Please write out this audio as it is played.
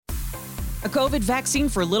A COVID vaccine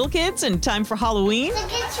for little kids in time for Halloween?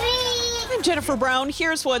 Look at me! I'm Jennifer Brown.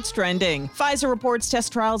 Here's what's trending. Pfizer reports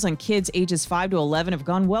test trials on kids ages 5 to 11 have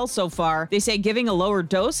gone well so far. They say giving a lower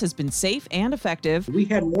dose has been safe and effective. We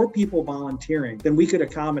had more people volunteering than we could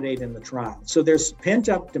accommodate in the trial. So there's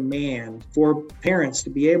pent-up demand for parents to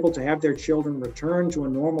be able to have their children return to a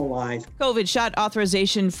normal life. COVID shot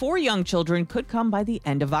authorization for young children could come by the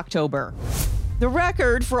end of October. The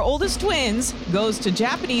record for oldest twins goes to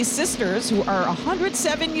Japanese sisters who are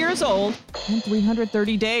 107 years old and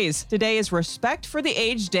 330 days. Today is Respect for the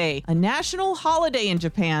Aged Day, a national holiday in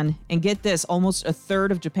Japan. And get this, almost a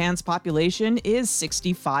third of Japan's population is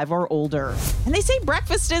 65 or older. And they say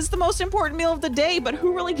breakfast is the most important meal of the day, but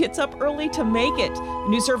who really gets up early to make it? A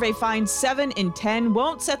new survey finds 7 in 10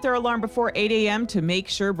 won't set their alarm before 8 a.m. to make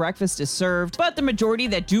sure breakfast is served. But the majority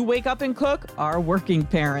that do wake up and cook are working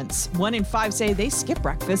parents. 1 in 5 say they skip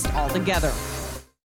breakfast altogether.